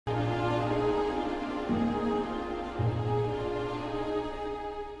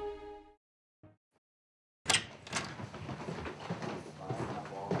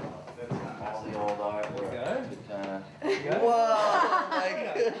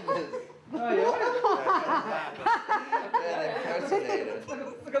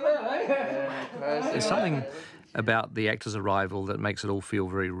There's something about the actor's arrival that makes it all feel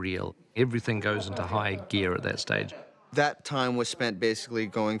very real. Everything goes into high gear at that stage. That time was spent basically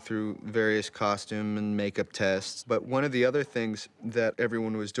going through various costume and makeup tests. But one of the other things that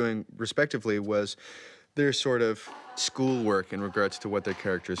everyone was doing respectively was their sort of schoolwork in regards to what their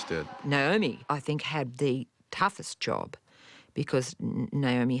characters did. Naomi, I think, had the toughest job because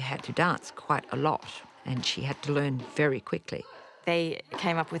Naomi had to dance quite a lot and she had to learn very quickly. They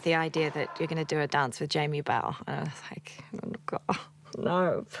came up with the idea that you're going to do a dance with Jamie Bell. And I was like, oh, God,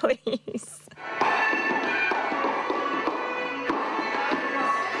 no, please.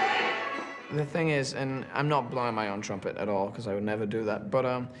 The thing is, and I'm not blowing my own trumpet at all because I would never do that, but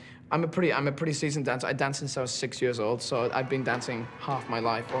I'm a pretty seasoned dancer. I danced since I was 6 years old, so I've been dancing half my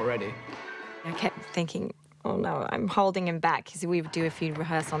life already. I kept thinking, oh no, I'm holding him back because we would do a few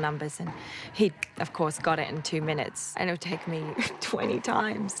rehearsal numbers and he, of course, got it in 2 minutes. And it would take me 20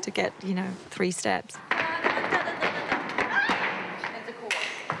 times to get, 3 steps.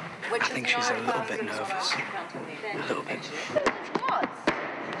 I think she's a little bit nervous. A little bit.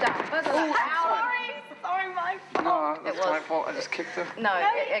 Sorry, my fault. No, that's my fault. I just kicked her. No,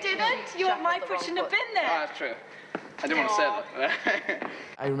 you didn't. My foot shouldn't have been there. Oh, that's true. I didn't want to say that.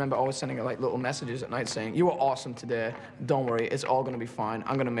 I remember always sending her, like, little messages at night saying, you were awesome today. Don't worry, it's all going to be fine.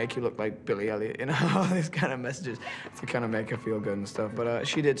 I'm going to make you look like Billy Elliot, all these kind of messages to kind of make her feel good and stuff. But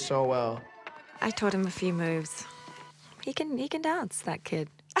she did so well. I taught him a few moves. He can dance, that kid.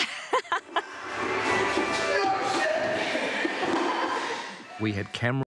 We had camera